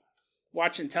like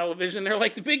watching television. They're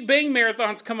like, the Big Bang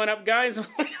Marathon's coming up, guys. I'm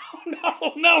like,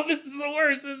 oh no, this is the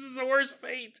worst. This is the worst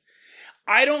fate.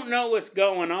 I don't know what's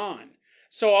going on.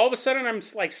 So all of a sudden I'm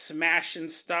like smashing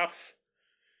stuff.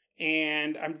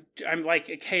 And I'm like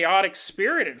a chaotic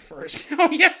spirit at first.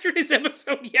 Now, yesterday's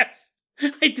episode, yes,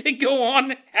 I did go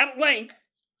on at length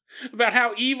about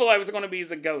how evil I was going to be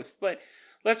as a ghost. But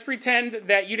let's pretend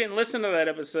that you didn't listen to that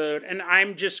episode, and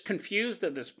I'm just confused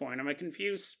at this point. I'm a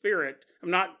confused spirit. I'm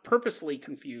not purposely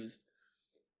confused.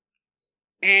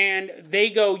 And they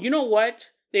go, you know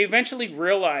what? They eventually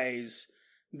realize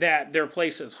that their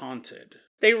place is haunted.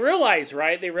 They realize,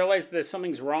 right? They realize that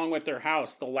something's wrong with their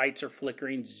house. The lights are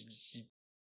flickering.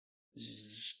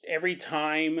 Every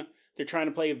time they're trying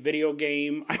to play a video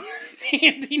game, I'm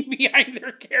standing behind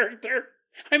their character.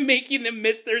 I'm making them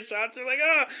miss their shots. They're like,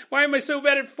 why am I so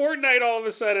bad at Fortnite all of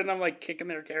a sudden? I'm like kicking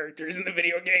their characters in the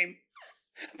video game.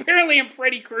 Apparently I'm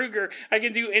Freddy Krueger. I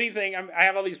can do anything. I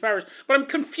have all these powers. But I'm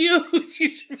confused. You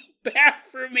should feel bad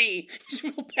for me. You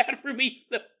should feel bad for me.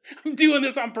 I'm doing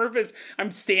this on purpose.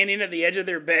 I'm standing at the edge of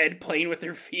their bed, playing with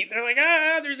their feet. They're like,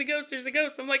 there's a ghost, there's a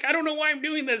ghost. I'm like, I don't know why I'm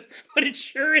doing this, but it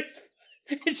sure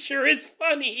is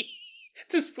funny.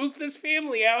 To spook this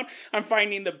family out. I'm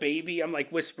finding the baby. I'm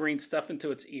like whispering stuff into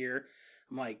its ear.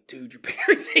 I'm like, dude, your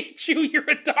parents hate you. You're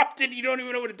adopted. You don't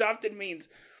even know what adopted means.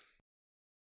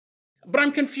 But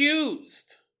I'm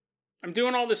confused. I'm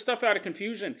doing all this stuff out of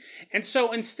confusion. And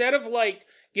so instead of like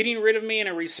getting rid of me in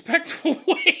a respectful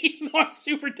way, I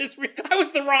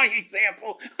was the wrong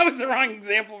example. I was the wrong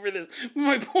example for this.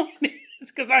 My point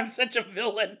is, because I'm such a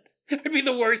villain, I'd be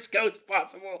the worst ghost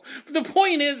possible. But the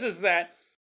point is that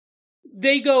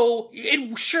they go,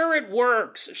 it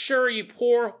works. Sure, you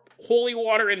pour holy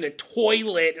water in the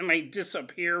toilet and I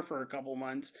disappear for a couple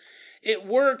months. It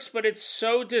works, but it's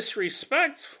so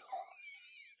disrespectful.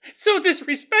 So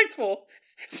disrespectful,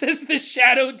 says the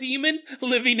shadow demon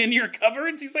living in your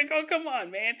cupboards. He's like, oh, come on,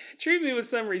 man. Treat me with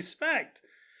some respect.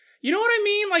 You know what I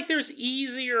mean? Like, there's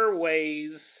easier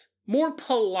ways, more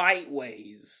polite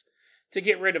ways to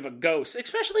get rid of a ghost,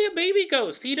 especially a baby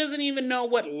ghost. He doesn't even know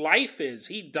what life is.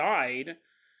 He died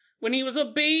when he was a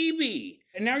baby.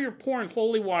 And now you're pouring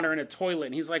holy water in a toilet.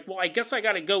 And he's like, well, I guess I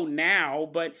gotta go now,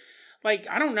 but... like,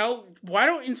 I don't know, why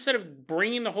don't, instead of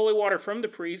bringing the holy water from the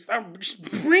priest,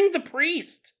 just bring the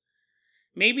priest.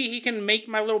 Maybe he can make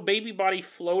my little baby body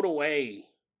float away.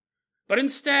 But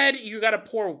instead, you gotta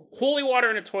pour holy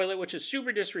water in a toilet, which is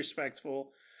super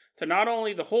disrespectful to not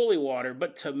only the holy water,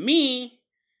 but to me,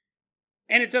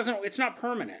 and it's not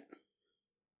permanent.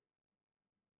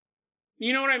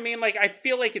 You know what I mean? Like, I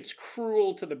feel like it's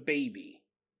cruel to the baby.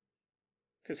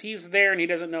 Because he's there and he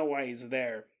doesn't know why he's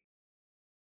there.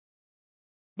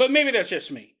 But maybe that's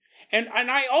just me. And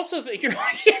I also think you're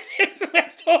like, yes,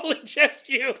 that's totally just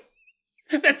you.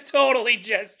 That's totally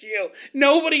just you.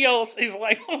 Nobody else is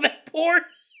like, oh, that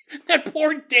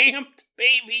poor damned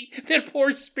baby, that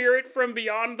poor spirit from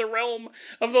beyond the realm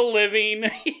of the living.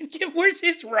 Where's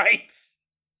his rights?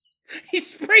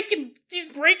 He's breaking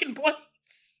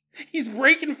plates. He's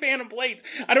breaking phantom plates.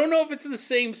 I don't know if it's the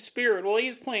same spirit. Well,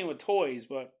 he's playing with toys,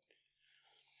 but...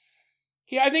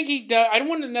 yeah, I think he does. I don't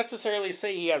want to necessarily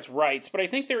say he has rights, but I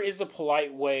think there is a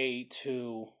polite way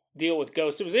to deal with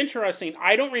ghosts. It was interesting.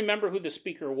 I don't remember who the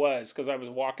speaker was because I was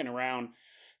walking around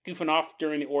goofing off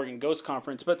during the Oregon Ghost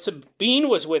Conference, but Sabine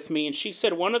was with me, and she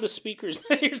said one of the speakers,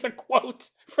 here's a quote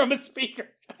from a speaker.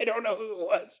 I don't know who it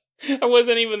was. I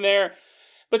wasn't even there.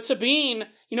 But Sabine,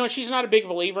 she's not a big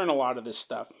believer in a lot of this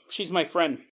stuff. She's my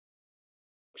friend.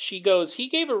 She goes, he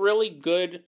gave a really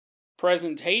good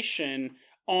presentation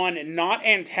on not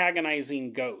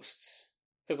antagonizing ghosts.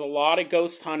 Because a lot of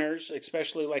ghost hunters,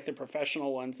 especially like the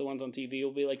professional ones, the ones on TV,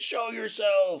 will be like, show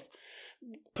yourself!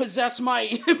 Possess my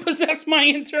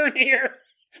intern here!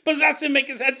 Possess him, make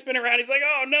his head spin around. He's like,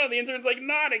 oh no, the intern's like,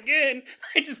 not again!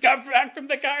 I just got back from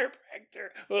the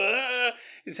chiropractor.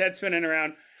 His head spinning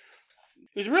around.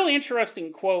 It was a really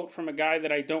interesting quote from a guy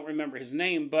that I don't remember his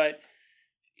name, but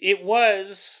it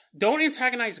was, don't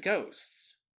antagonize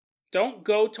ghosts. Don't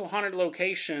go to haunted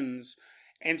locations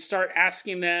and start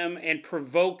asking them and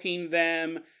provoking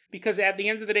them, because at the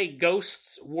end of the day,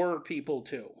 ghosts were people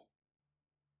too.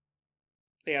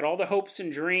 They had all the hopes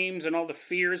and dreams and all the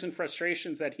fears and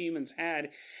frustrations that humans had,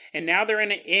 and now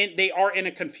they are in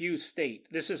a confused state.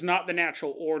 This is not the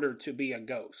natural order to be a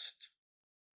ghost.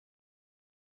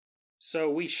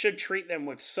 So we should treat them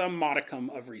with some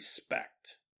modicum of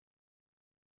respect.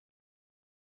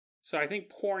 So I think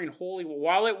pouring holy water,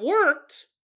 while it worked,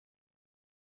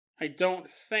 I don't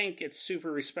think it's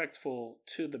super respectful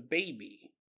to the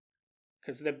baby.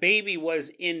 Because the baby was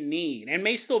in need, and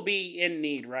may still be in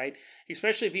need, right?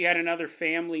 Especially if you had another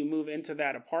family move into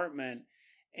that apartment,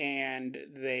 and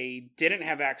they didn't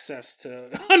have access to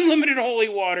unlimited holy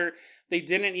water. They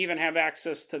didn't even have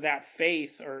access to that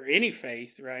faith, or any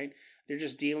faith, right? They're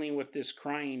just dealing with this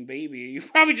crying baby. You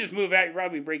probably just move out, you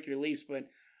probably break your lease, but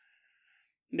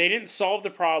they didn't solve the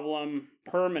problem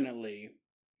permanently.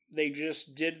 They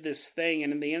just did this thing,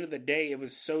 and at the end of the day, it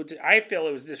was I feel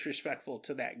it was disrespectful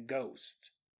to that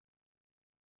ghost.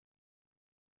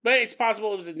 But it's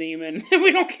possible it was a demon.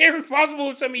 We don't care. It's possible it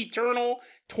was some eternal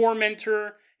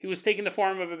tormentor who was taking the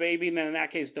form of a baby, and then in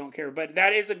that case, don't care. But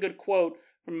that is a good quote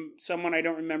from someone I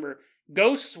don't remember.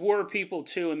 Ghosts were people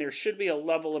too, and there should be a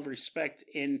level of respect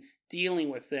in dealing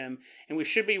with them, and we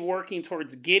should be working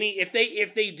towards getting, if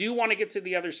they do want to get to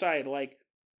the other side, like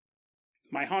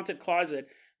my haunted closet,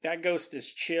 That ghost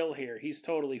is chill here. He's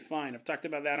totally fine. I've talked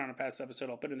about that on a past episode.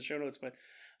 I'll put it in the show notes. But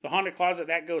the haunted closet,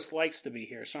 that ghost likes to be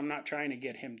here. So I'm not trying to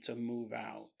get him to move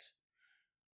out.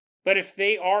 But if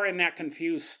they are in that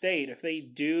confused state, if they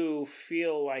do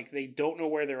feel like they don't know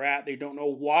where they're at, they don't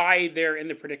know why they're in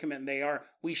the predicament they are,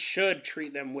 we should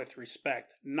treat them with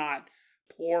respect, not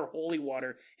pour holy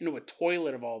water into a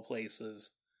toilet of all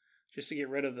places just to get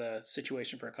rid of the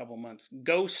situation for a couple months.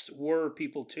 Ghosts were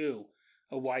people too,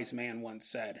 a wise man once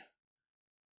said.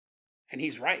 And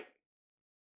he's right.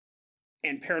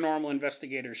 And paranormal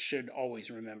investigators should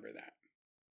always remember that.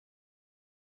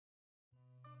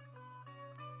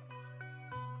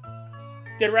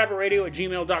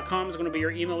 DeadRabbitRadio@gmail.com is going to be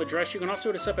your email address. You can also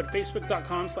hit us up at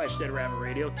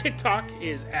Facebook.com/DeadRabbitRadio. TikTok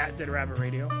is at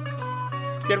DeadRabbitRadio.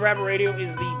 Dead Rabbit Radio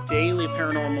is the daily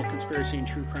paranormal conspiracy and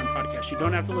true crime podcast. You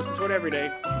don't have to listen to it every day.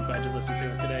 I'm glad you listened to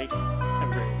it today.